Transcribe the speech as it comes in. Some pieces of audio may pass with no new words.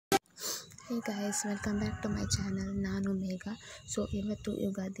Hey guys, welcome back to my channel. ನಾನು ಮೇಘ. So ಇವತ್ತು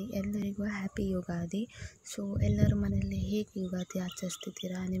ಯುಗಾದಿ, ಎಲ್ಲರಿಗೂ ಹ್ಯಾಪಿ ಯುಗಾದಿ. ಸೊ ಎಲ್ಲರ ಮನೆಯಲ್ಲಿ ಹೇಗೆ ಯುಗಾದಿ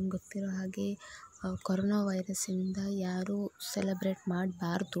ಆಚರಿಸ್ತಿದ್ದೀರಾ? ನಿಮ್ಗೆ ಗೊತ್ತಿರೋ ಹಾಗೆ ಕೊರೋನಾ ವೈರಸ್ಸಿಂದ ಯಾರೂ ಸೆಲೆಬ್ರೇಟ್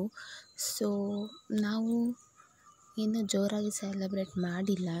ಮಾಡಬಾರ್ದು. ಸೊ ನಾವು ಇನ್ನೂ ಜೋರಾಗಿ ಸೆಲೆಬ್ರೇಟ್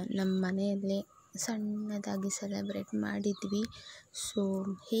ಮಾಡಿಲ್ಲ, ನಮ್ಮ ಮನೆಯಲ್ಲೇ ಸಣ್ಣದಾಗಿ ಸೆಲೆಬ್ರೇಟ್ ಮಾಡಿದ್ವಿ. ಸೊ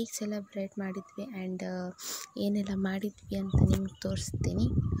ಹೇಗೆ ಸೆಲೆಬ್ರೇಟ್ ಮಾಡಿದ್ವಿ ಆ್ಯಂಡ್ ಏನೆಲ್ಲ ಮಾಡಿದ್ವಿ ಅಂತ ನಿಮ್ಗೆ ತೋರಿಸ್ತೀನಿ.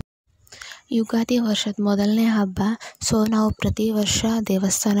 ಯುಗಾದಿ ವರ್ಷದ ಮೊದಲನೇ ಹಬ್ಬ. ಸೊ ನಾವು ಪ್ರತಿ ವರ್ಷ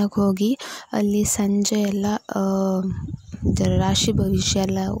ದೇವಸ್ಥಾನಕ್ಕೆ ಹೋಗಿ ಅಲ್ಲಿ ಸಂಜೆ ಎಲ್ಲ ರಾಶಿ ಭವಿಷ್ಯ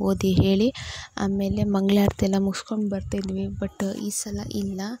ಎಲ್ಲ ಓದಿ ಹೇಳಿ ಆಮೇಲೆ ಮಂಗಳಾರತಿ ಎಲ್ಲ ಮುಗಿಸ್ಕೊಂಡು ಬರ್ತಿದ್ವಿ. ಬಟ್ ಈ ಸಲ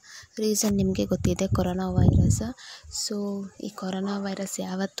ಇಲ್ಲ. ರೀಸನ್ ನಿಮಗೆ ಗೊತ್ತಿದೆ, ಕೊರೋನಾ ವೈರಸ್. ಸೊ ಈ ಕೊರೋನಾ ವೈರಸ್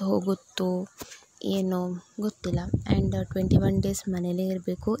ಯಾವತ್ತು ಹೋಗುತ್ತೋ ಏನೋ ಗೊತ್ತಿಲ್ಲ. ಆ್ಯಂಡ್ 21 ಡೇಸ್ ಮನೇಲೇ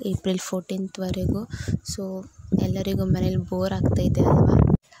ಇರಬೇಕು, ಏಪ್ರಿಲ್ 14th ಸೊ ಎಲ್ಲರಿಗೂ ಮನೇಲಿ ಬೋರ್ ಆಗ್ತಾಯಿದೆ ಅಲ್ವಾ.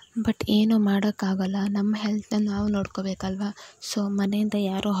 ಬಟ್ ಏನೂ ಮಾಡೋಕ್ಕಾಗಲ್ಲ, ನಮ್ಮ ಹೆಲ್ತ್ನ ನಾವು ನೋಡ್ಕೋಬೇಕಲ್ವ. ಸೊ ಮನೆಯಿಂದ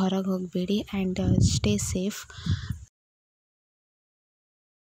ಯಾರೂ ಹೊರಗೆ ಹೋಗಬೇಡಿ ಆ್ಯಂಡ್ ಸ್ಟೇ ಸೇಫ್.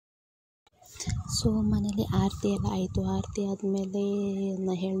 ಸೊ ಮನೇಲಿ ಆರತಿ ಎಲ್ಲ ಆಯಿತು. ಆರತಿ ಆದಮೇಲೆ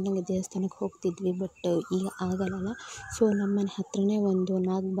ನಾನು ಹೇಳ್ದಂಗೆ ದೇವಸ್ಥಾನಕ್ಕೆ ಹೋಗ್ತಿದ್ವಿ, ಬಟ್ ಈಗ ಆಗಲ್ಲ. ಸೊ ನಮ್ಮ ಮನೆ ಹತ್ರನೇ ಒಂದು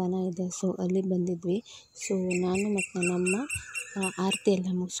ನಾಗಬನ ಇದೆ, ಸೊ ಅಲ್ಲಿ ಬಂದಿದ್ವಿ. ಸೊ ನಾನು ಮತ್ತು ನನ್ನಮ್ಮ ಆರತಿ ಎಲ್ಲ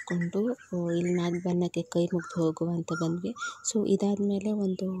ಮುಗಿಸ್ಕೊಂಡು ಇಲ್ಲಿ ನಾಗಬನಕ್ಕೆ ಕೈ ಮುಗಿದು ಹೋಗುವ ಅಂತ ಬಂದ್ವಿ. ಸೊ ಇದಾದಮೇಲೆ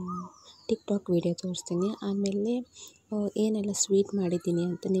ಒಂದು ಟಿಕ್ಟಾಕ್ ವಿಡಿಯೋ ತೋರಿಸ್ತೀನಿ, ಆಮೇಲೆ ಏನೆಲ್ಲ ಸ್ವೀಟ್ ಮಾಡಿದ್ದೀನಿ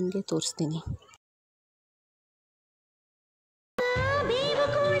ಅಂತ ನಿಮಗೆ ತೋರಿಸ್ತೀನಿ.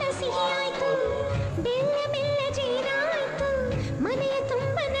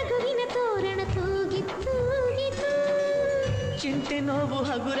 ಚಿಂತೆ ನೋವು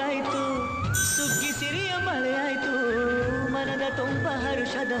ಹಗುರಾಯಿತು, ಸುಗ್ಗಿ ಸಿರಿಯ ಮಳೆ ಆಯಿತು, ಮನದ ತುಂಬ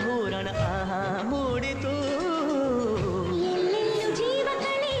ಹರುಷದ ಹೂರಣ ಆಹಾ ಮೂಡಿತು. ಎಲ್ಲೆಲ್ಲೂ ಜೀವ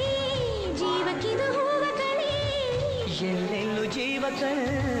ಕಳೆ, ಜೀವಕ್ಕಿದು ಹೂವ ಕಳೆ, ಎಲ್ಲೆಲ್ಲೂ ಜೀವ ಕಳೆ,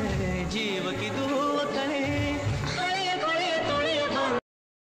 ಜೀವಕ್ಕಿದು ಹೂವ ಕಳೆ. ಹಳೆಯ ಕೊಳೆಯ ತೊಳೆಯ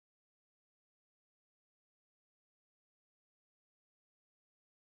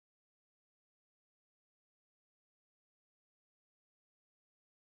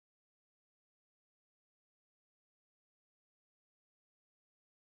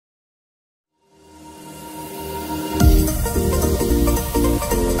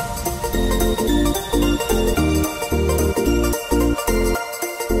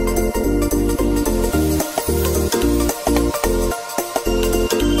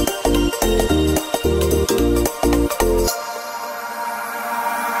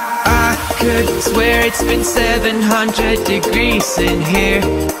could swear it's been 700 degrees in here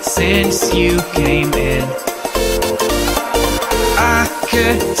since you came in. I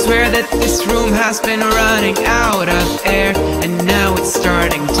could swear that this room has been running out of air, and now it's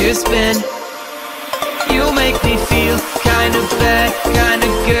starting to spin. You make me feel kinda bad, kinda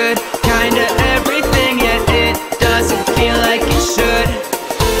good, kinda everything, yet it doesn't feel like it should.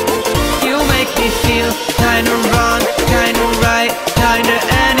 You make me feel kinda wrong, kinda right, kinda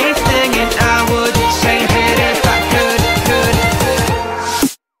anything, and I would change it if I could.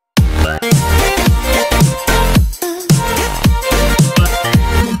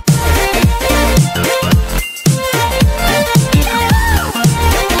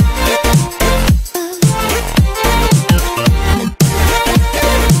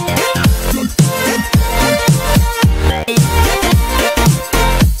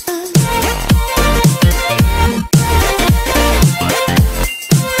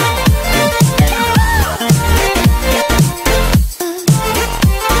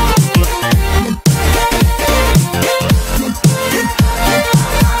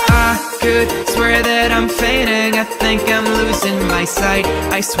 Swear that I'm fainting, I think I'm losing my sight,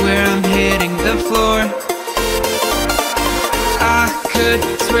 I swear I'm hitting the floor. I could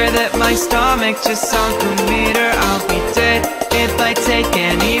swear that my stomach just sunk a meter, I'll be dead if I take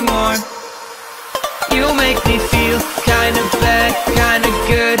any more. You make me feel kinda bad,